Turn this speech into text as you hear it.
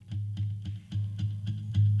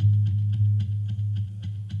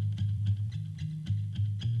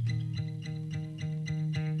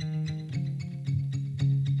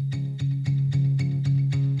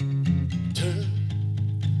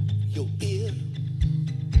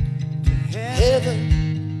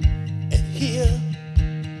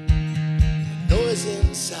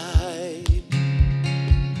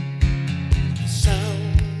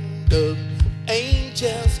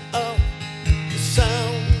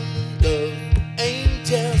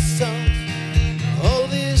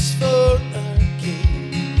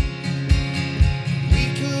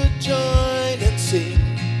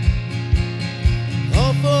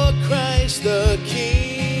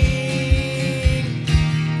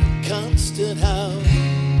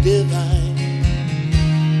divine.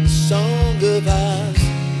 The song of ours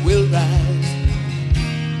will rise.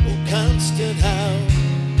 Oh, constant, how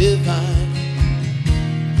divine.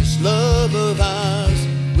 This love of ours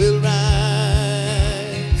will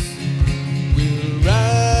rise. Will rise.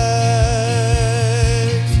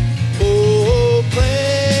 Oh,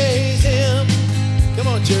 praise him. Come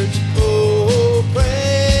on, church. Oh,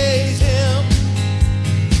 praise him.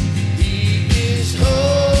 He is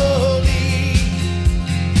holy.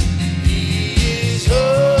 He is holy.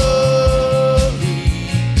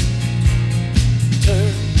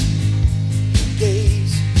 Turn your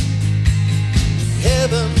gaze to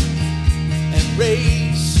heaven and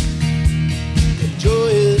raise a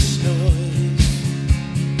joyous noise.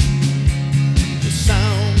 The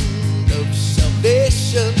sound of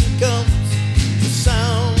salvation comes, the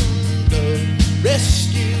sound of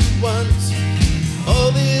rescue once.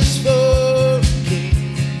 All is for the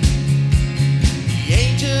King. The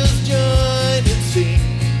angels join and sing,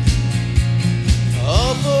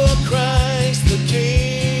 all for Christ the King.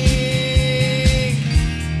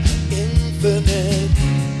 Infinite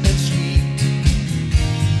and sweet,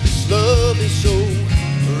 this love is so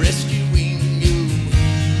rescuing you.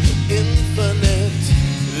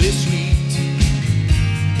 Infinitely sweet,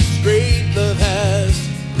 this great love has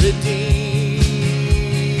redeemed.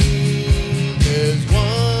 There's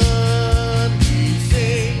one we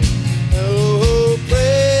sing, oh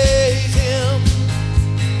praise him,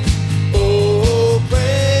 oh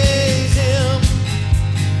praise him.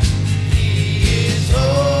 He is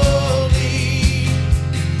holy,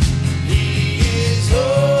 he is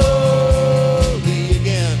holy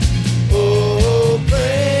again. Oh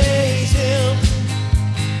praise him,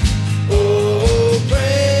 oh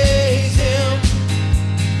praise him.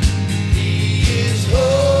 He is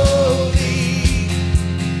holy,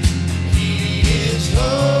 he is holy.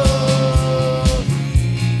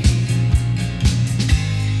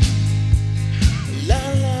 La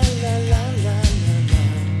la la la la la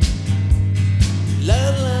la la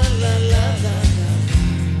la la la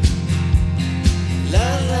la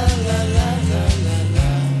la la la la la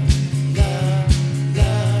la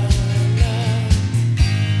la la.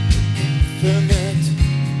 Infinite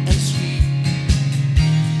and sweet,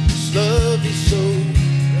 this love is so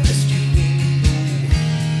rescuing.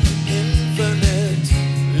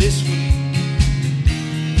 Infinitely sweet,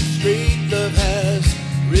 this great love has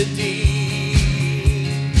redeemed.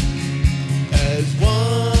 As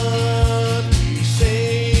one we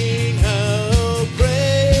sing, how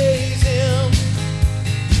praise him,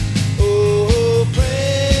 oh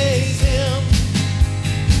praise him.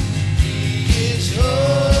 He is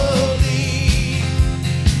holy,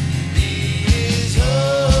 he is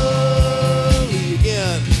holy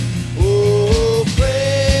again. Oh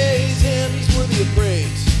praise him, he's worthy of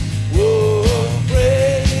praise. Oh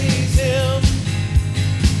praise him.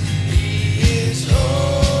 He is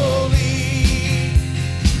holy,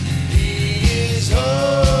 he is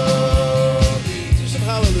holy. Do some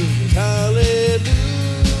hallelujahs. Hallelujah,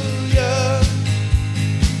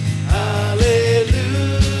 hallelujah,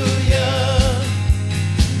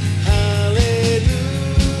 hallelujah,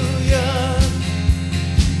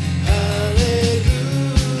 hallelujah,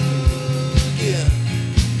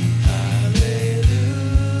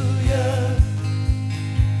 hallelujah,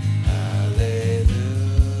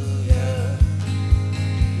 hallelujah.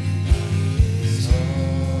 He is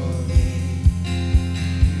holy,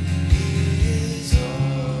 he is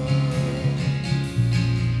holy.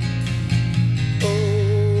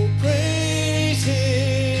 Oh, praise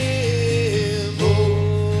him,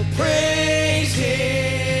 oh, praise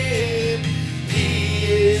him. He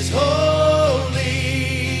is holy,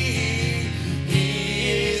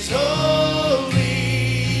 he is holy.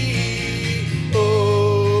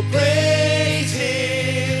 Oh, praise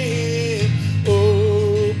him,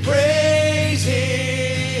 oh, praise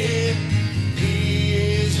him. He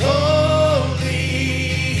is holy,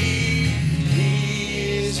 he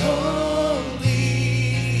is holy.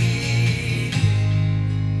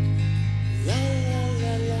 La la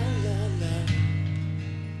la la la la.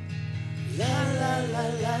 La la la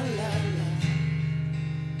la la la.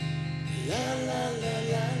 La la la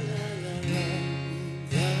la la la la.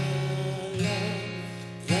 La la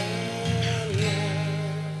la la.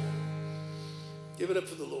 Give it up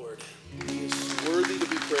for the Lord. He is worthy to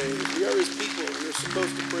be praised. We are his people. We are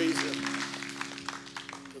supposed to praise him.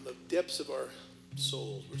 From the depths of our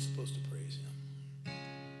souls, we're supposed to praise him.